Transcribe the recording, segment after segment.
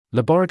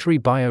Laboratory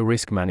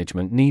Biorisk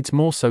Management Needs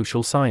More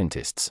Social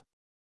Scientists.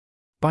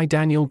 By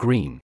Daniel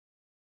Greene.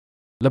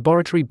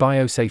 Laboratory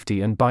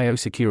biosafety and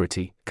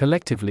biosecurity,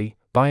 collectively,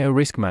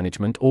 biorisk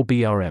management or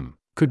BRM,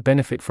 could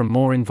benefit from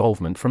more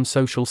involvement from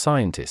social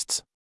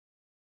scientists.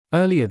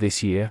 Earlier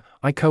this year,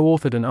 I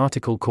co-authored an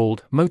article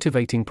called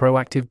Motivating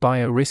Proactive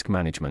Biorisk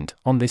Management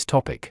on this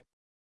topic.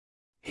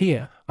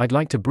 Here, I'd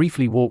like to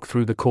briefly walk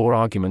through the core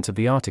arguments of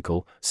the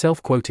article,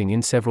 self-quoting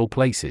in several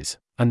places,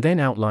 and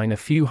then outline a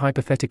few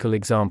hypothetical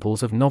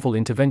examples of novel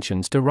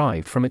interventions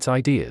derived from its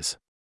ideas.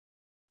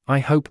 I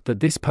hope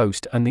that this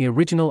post and the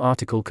original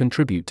article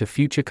contribute to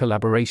future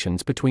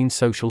collaborations between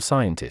social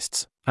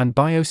scientists and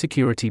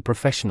biosecurity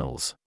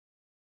professionals.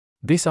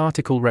 This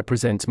article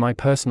represents my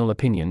personal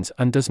opinions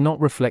and does not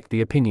reflect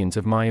the opinions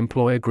of my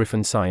employer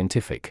Griffin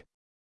Scientific.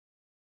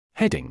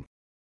 Heading: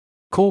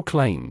 Core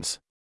Claims.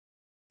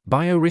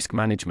 Biorisk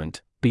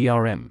management,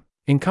 BRM,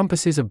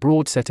 encompasses a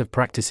broad set of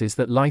practices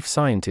that life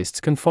scientists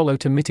can follow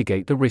to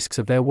mitigate the risks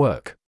of their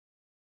work.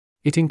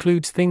 It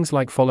includes things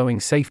like following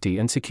safety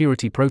and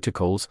security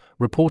protocols,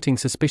 reporting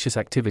suspicious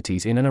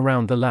activities in and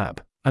around the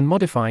lab, and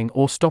modifying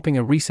or stopping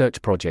a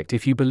research project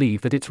if you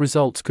believe that its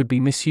results could be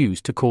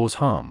misused to cause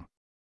harm.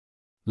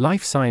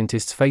 Life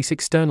scientists face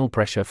external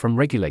pressure from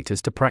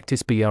regulators to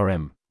practice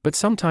BRM, but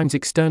sometimes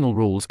external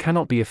rules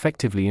cannot be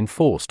effectively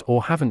enforced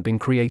or haven't been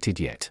created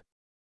yet.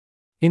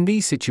 In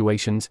these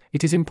situations,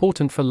 it is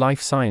important for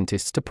life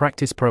scientists to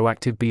practice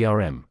proactive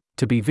BRM,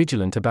 to be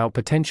vigilant about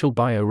potential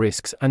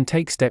biorisks and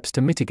take steps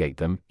to mitigate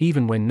them,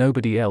 even when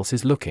nobody else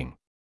is looking.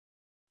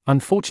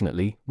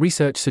 Unfortunately,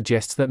 research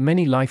suggests that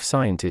many life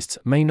scientists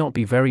may not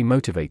be very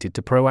motivated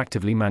to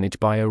proactively manage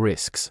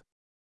biorisks.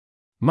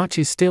 Much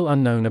is still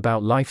unknown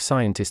about life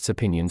scientists'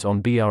 opinions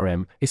on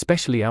BRM,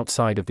 especially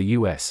outside of the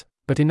US,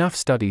 but enough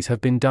studies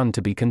have been done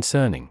to be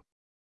concerning.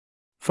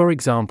 For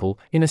example,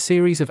 in a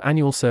series of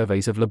annual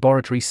surveys of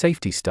laboratory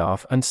safety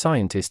staff and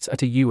scientists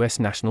at a US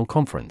national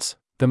conference,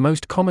 the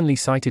most commonly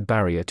cited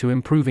barrier to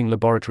improving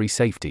laboratory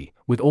safety,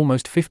 with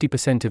almost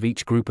 50% of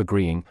each group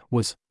agreeing,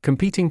 was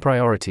competing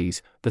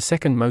priorities. The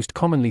second most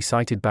commonly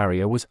cited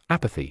barrier was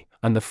apathy,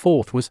 and the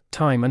fourth was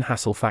time and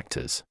hassle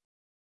factors.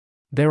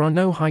 There are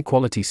no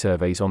high-quality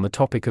surveys on the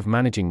topic of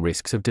managing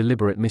risks of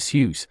deliberate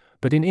misuse,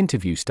 but in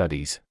interview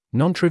studies,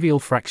 non-trivial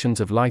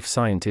fractions of life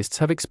scientists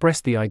have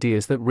expressed the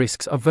ideas that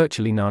risks are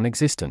virtually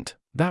non-existent,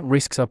 that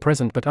risks are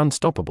present but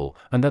unstoppable,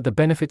 and that the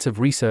benefits of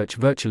research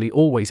virtually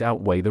always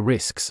outweigh the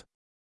risks.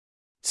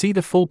 See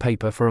the full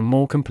paper for a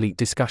more complete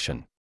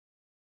discussion.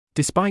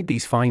 Despite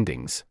these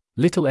findings,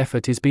 little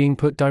effort is being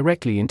put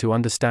directly into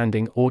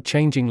understanding or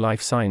changing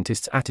life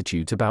scientists'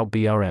 attitudes about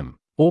BRM,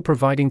 or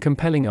providing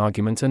compelling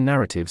arguments and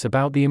narratives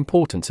about the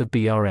importance of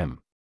BRM.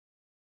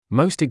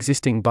 Most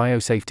existing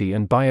biosafety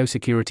and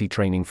biosecurity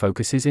training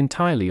focuses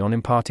entirely on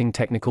imparting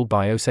technical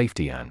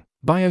biosafety and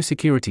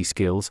biosecurity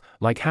skills,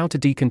 like how to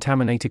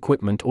decontaminate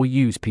equipment or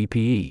use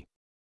PPE.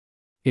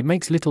 It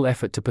makes little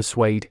effort to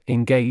persuade,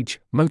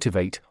 engage,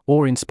 motivate,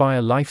 or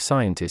inspire life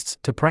scientists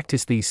to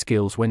practice these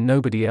skills when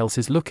nobody else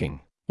is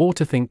looking, or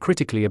to think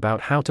critically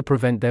about how to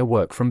prevent their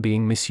work from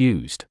being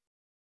misused.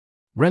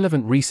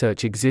 Relevant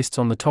research exists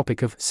on the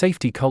topic of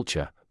safety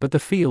culture, but the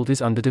field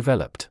is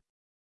underdeveloped.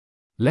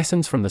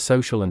 Lessons from the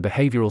social and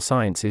behavioral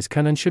sciences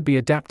can and should be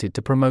adapted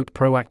to promote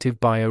proactive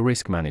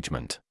biorisk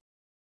management.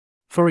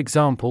 For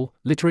example,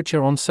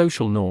 literature on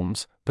social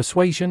norms,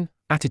 persuasion,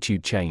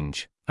 attitude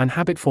change, and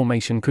habit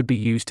formation could be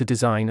used to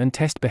design and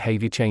test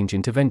behavior change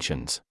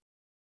interventions.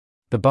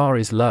 The bar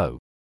is low.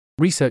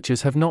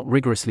 Researchers have not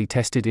rigorously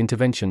tested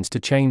interventions to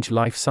change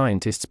life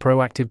scientists'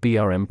 proactive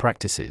BRM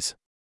practices.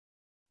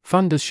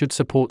 Funders should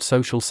support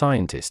social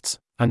scientists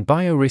and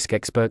biorisk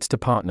experts to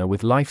partner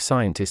with life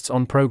scientists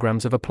on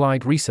programs of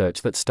applied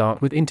research that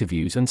start with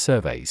interviews and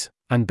surveys,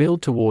 and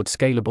build toward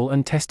scalable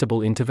and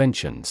testable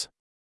interventions.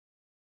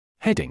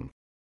 Heading: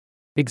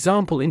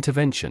 Example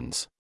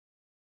interventions.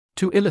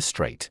 To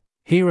illustrate,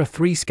 here are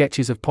 3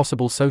 sketches of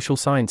possible social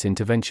science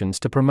interventions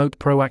to promote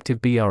proactive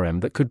BRM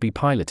that could be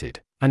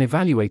piloted and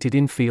evaluated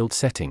in field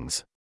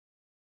settings.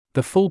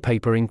 The full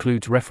paper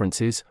includes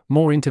references,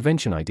 more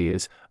intervention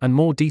ideas, and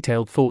more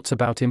detailed thoughts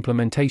about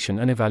implementation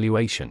and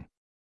evaluation.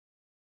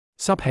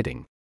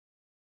 Subheading: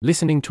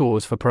 Listening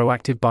tours for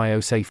proactive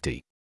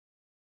biosafety.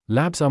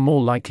 Labs are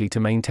more likely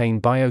to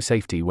maintain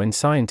biosafety when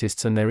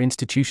scientists and their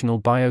institutional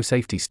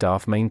biosafety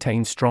staff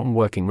maintain strong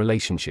working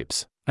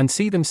relationships and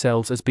see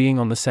themselves as being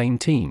on the same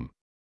team.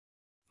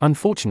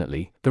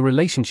 Unfortunately, the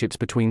relationships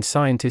between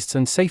scientists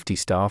and safety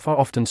staff are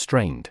often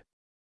strained.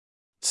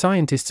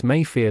 Scientists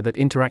may fear that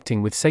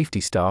interacting with safety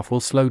staff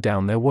will slow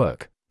down their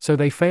work, so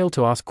they fail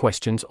to ask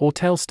questions or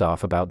tell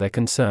staff about their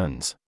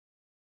concerns.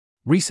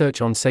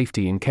 Research on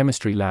safety in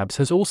chemistry labs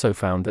has also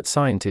found that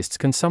scientists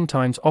can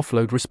sometimes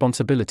offload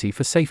responsibility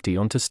for safety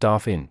onto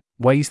staff in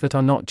ways that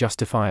are not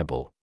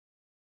justifiable.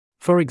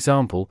 For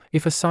example,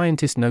 if a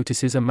scientist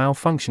notices a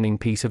malfunctioning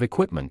piece of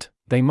equipment,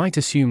 they might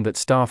assume that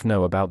staff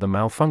know about the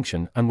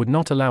malfunction and would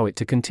not allow it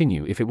to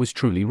continue if it was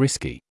truly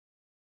risky.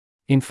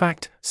 In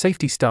fact,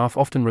 safety staff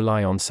often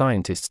rely on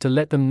scientists to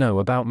let them know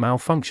about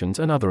malfunctions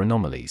and other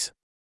anomalies.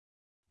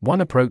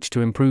 One approach to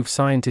improve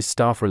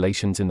scientist-staff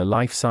relations in the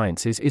life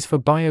sciences is for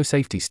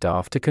biosafety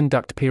staff to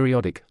conduct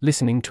periodic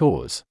listening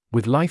tours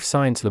with life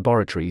science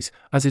laboratories,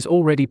 as is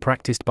already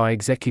practiced by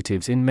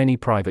executives in many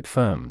private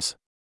firms.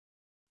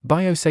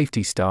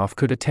 Biosafety staff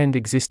could attend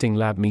existing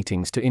lab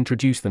meetings to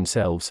introduce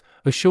themselves,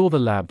 assure the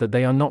lab that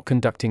they are not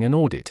conducting an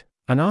audit,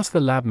 and ask the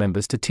lab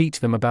members to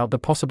teach them about the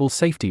possible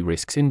safety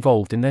risks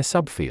involved in their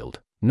subfield,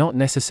 not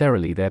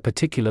necessarily their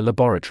particular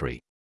laboratory.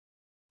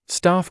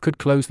 Staff could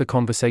close the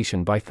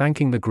conversation by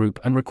thanking the group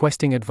and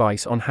requesting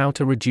advice on how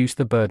to reduce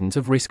the burdens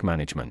of risk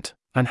management,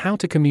 and how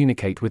to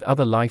communicate with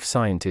other life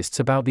scientists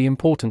about the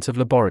importance of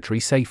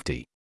laboratory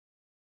safety.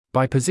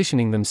 By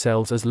positioning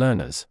themselves as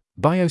learners,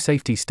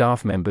 biosafety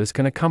staff members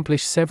can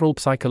accomplish several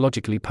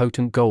psychologically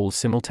potent goals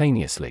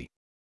simultaneously.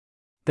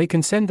 They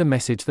can send the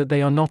message that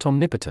they are not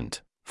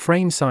omnipotent,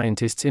 frame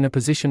scientists in a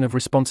position of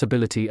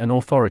responsibility and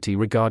authority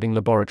regarding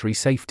laboratory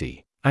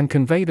safety, and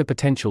convey the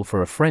potential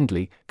for a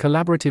friendly,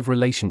 collaborative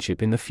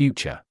relationship in the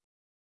future.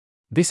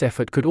 This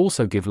effort could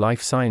also give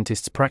life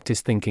scientists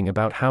practice thinking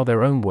about how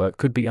their own work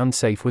could be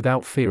unsafe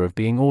without fear of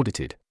being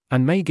audited,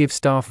 and may give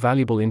staff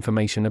valuable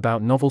information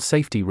about novel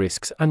safety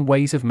risks and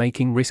ways of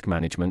making risk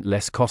management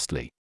less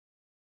costly.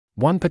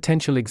 One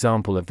potential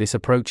example of this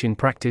approach in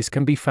practice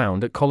can be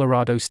found at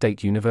Colorado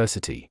State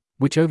University,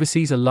 which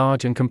oversees a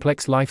large and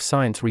complex life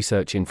science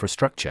research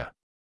infrastructure.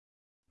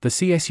 The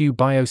CSU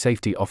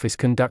Biosafety Office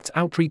conducts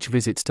outreach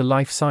visits to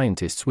life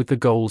scientists with the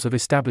goals of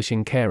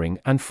establishing caring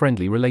and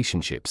friendly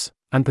relationships,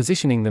 and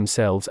positioning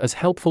themselves as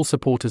helpful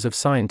supporters of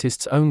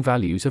scientists' own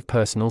values of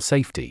personal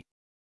safety.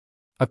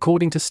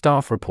 According to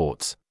staff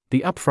reports,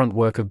 the upfront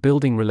work of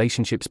building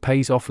relationships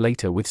pays off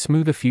later with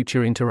smoother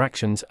future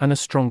interactions and a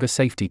stronger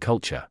safety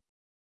culture.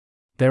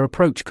 Their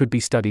approach could be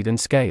studied and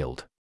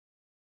scaled.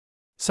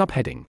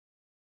 Subheading: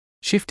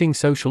 Shifting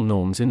social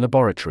norms in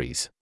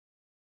laboratories.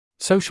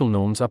 Social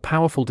norms are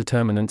powerful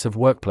determinants of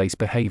workplace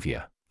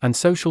behavior, and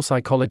social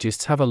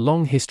psychologists have a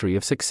long history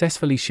of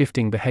successfully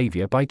shifting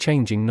behavior by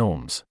changing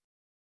norms.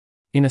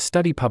 In a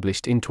study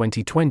published in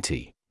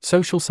 2020,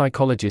 social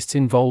psychologists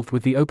involved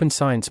with the open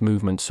science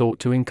movement sought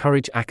to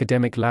encourage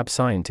academic lab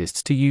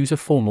scientists to use a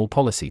formal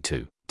policy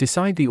to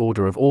decide the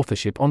order of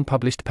authorship on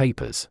published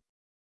papers.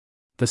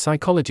 The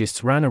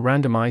psychologists ran a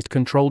randomized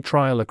controlled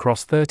trial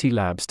across 30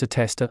 labs to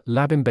test a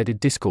lab-embedded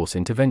discourse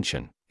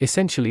intervention,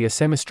 essentially a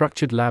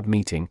semi-structured lab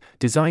meeting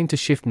designed to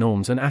shift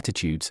norms and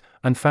attitudes,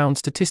 and found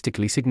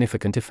statistically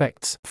significant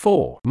effects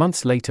 4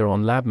 months later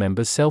on lab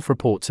members'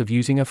 self-reports of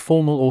using a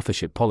formal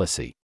authorship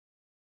policy.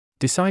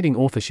 Deciding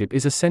authorship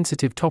is a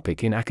sensitive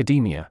topic in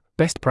academia.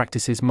 Best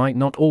practices might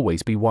not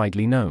always be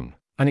widely known,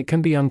 and it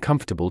can be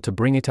uncomfortable to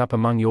bring it up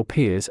among your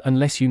peers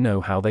unless you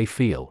know how they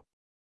feel.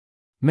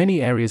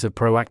 Many areas of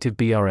proactive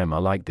BRM are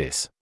like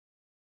this.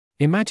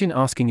 Imagine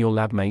asking your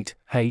lab mate,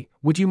 "Hey,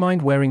 would you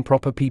mind wearing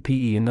proper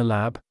PPE in the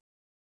lab?"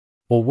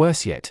 Or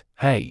worse yet,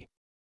 "Hey,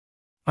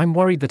 I'm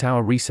worried that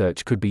our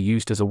research could be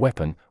used as a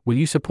weapon, will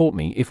you support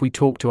me if we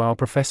talk to our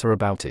professor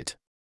about it?"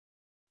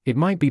 It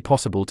might be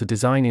possible to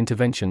design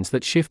interventions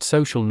that shift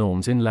social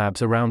norms in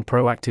labs around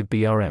proactive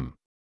BRM.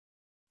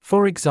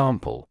 For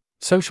example,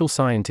 social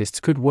scientists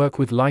could work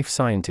with life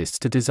scientists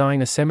to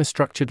design a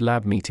semi-structured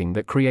lab meeting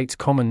that creates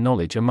common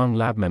knowledge among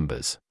lab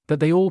members, that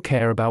they all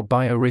care about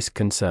biorisk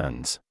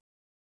concerns.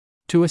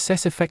 To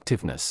assess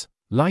effectiveness,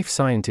 life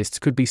scientists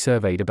could be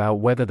surveyed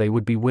about whether they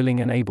would be willing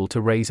and able to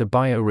raise a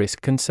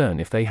biorisk concern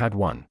if they had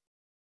one.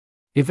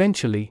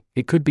 Eventually,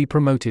 it could be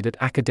promoted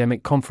at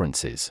academic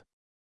conferences.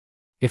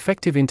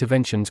 Effective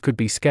interventions could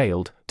be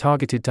scaled,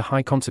 targeted to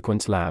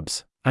high-consequence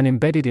labs, and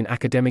embedded in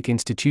academic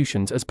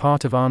institutions as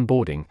part of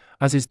onboarding,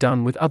 as is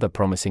done with other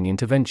promising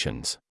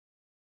interventions.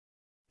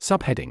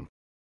 Subheading: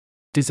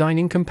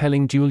 Designing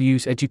compelling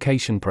dual-use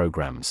education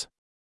programs.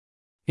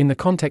 In the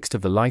context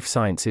of the life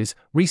sciences,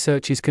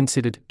 research is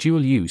considered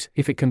dual-use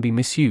if it can be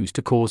misused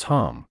to cause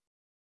harm.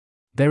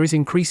 There is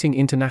increasing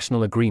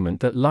international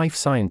agreement that life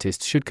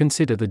scientists should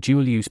consider the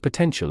dual-use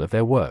potential of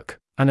their work,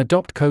 and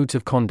adopt codes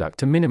of conduct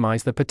to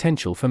minimize the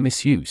potential for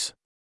misuse.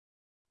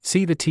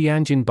 See the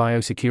Tianjin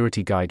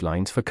Biosecurity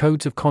Guidelines for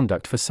Codes of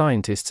Conduct for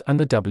Scientists and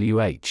the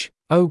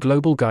WHO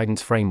Global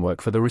Guidance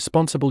Framework for the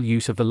Responsible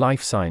Use of the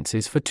Life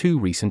Sciences for two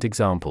recent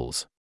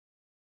examples.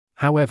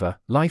 However,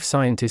 life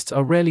scientists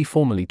are rarely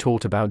formally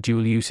taught about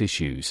dual-use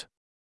issues.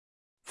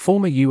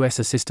 Former U.S.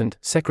 Assistant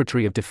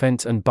Secretary of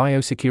Defense and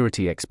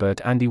biosecurity expert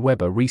Andy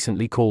Weber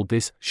recently called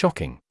this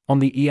shocking on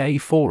the EA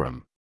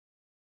forum.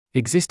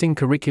 Existing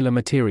curricular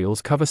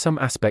materials cover some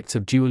aspects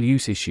of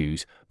dual-use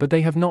issues, but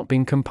they have not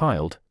been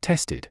compiled,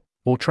 tested,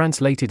 or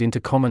translated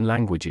into common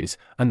languages,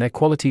 and their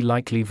quality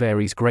likely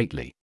varies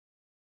greatly.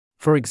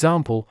 For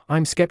example,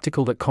 I'm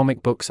skeptical that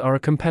comic books are a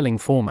compelling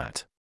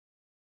format.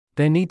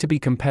 There need to be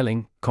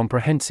compelling,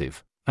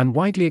 comprehensive, and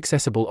widely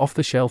accessible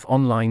off-the-shelf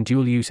online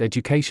dual-use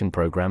education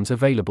programs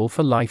available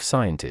for life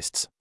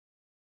scientists.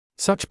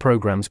 Such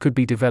programs could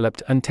be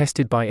developed and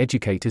tested by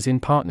educators in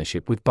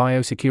partnership with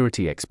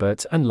biosecurity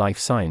experts and life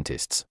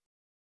scientists.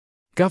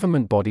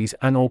 Government bodies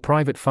and/or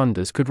private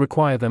funders could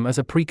require them as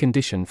a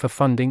precondition for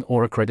funding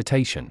or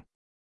accreditation.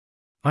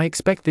 I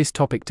expect this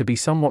topic to be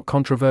somewhat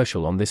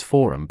controversial on this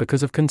forum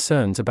because of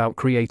concerns about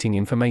creating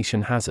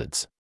information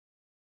hazards.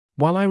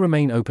 While I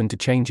remain open to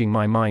changing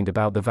my mind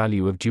about the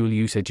value of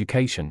dual-use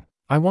education,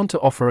 I want to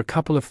offer a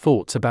couple of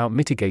thoughts about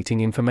mitigating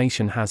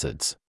information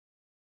hazards.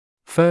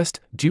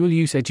 First,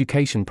 dual-use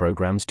education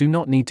programs do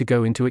not need to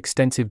go into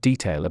extensive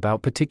detail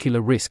about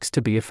particular risks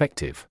to be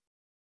effective.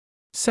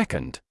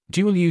 Second,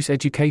 dual-use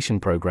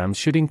education programs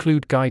should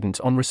include guidance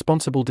on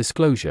responsible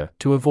disclosure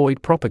to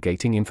avoid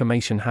propagating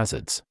information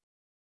hazards.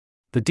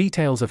 The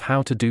details of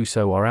how to do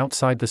so are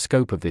outside the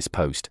scope of this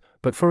post,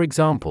 but for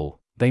example,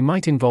 they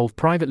might involve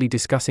privately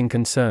discussing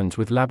concerns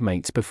with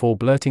labmates before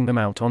blurting them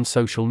out on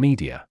social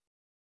media.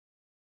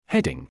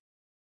 Heading: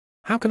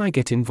 How can I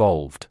get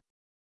involved?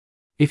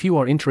 If you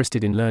are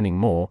interested in learning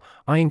more,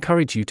 I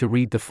encourage you to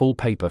read the full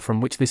paper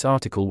from which this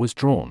article was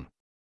drawn.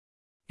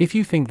 If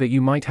you think that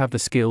you might have the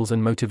skills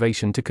and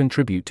motivation to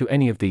contribute to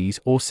any of these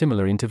or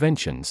similar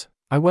interventions,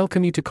 I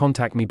welcome you to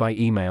contact me by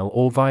email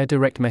or via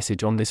direct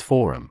message on this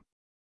forum.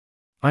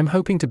 I'm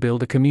hoping to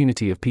build a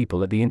community of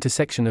people at the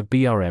intersection of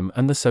BRM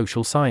and the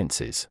social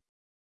sciences.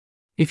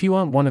 If you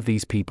aren't one of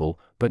these people,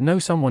 but know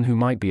someone who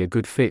might be a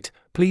good fit,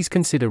 please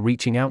consider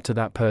reaching out to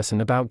that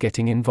person about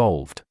getting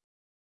involved.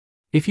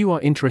 If you are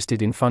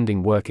interested in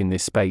funding work in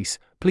this space,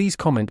 please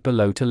comment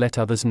below to let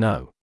others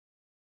know.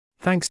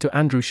 Thanks to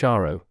Andrew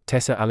Sharo,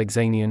 Tessa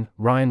Alexanian,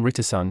 Ryan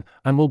Ritterson,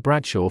 and Will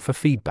Bradshaw for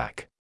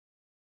feedback.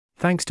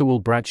 Thanks to Will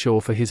Bradshaw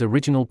for his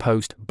original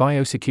post,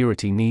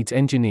 Biosecurity Needs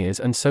Engineers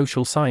and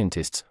Social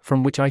Scientists,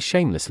 from which I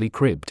shamelessly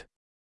cribbed.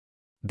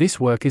 This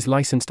work is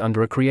licensed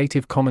under a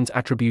Creative Commons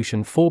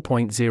Attribution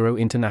 4.0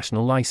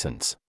 International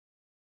License.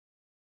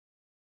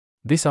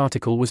 This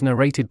article was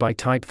narrated by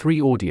Type 3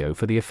 Audio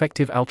for the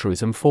Effective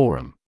Altruism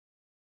Forum.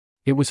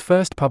 It was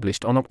first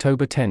published on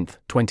October 10,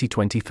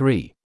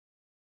 2023.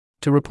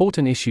 To report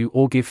an issue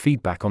or give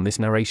feedback on this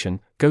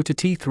narration, go to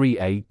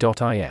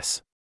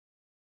t3a.is.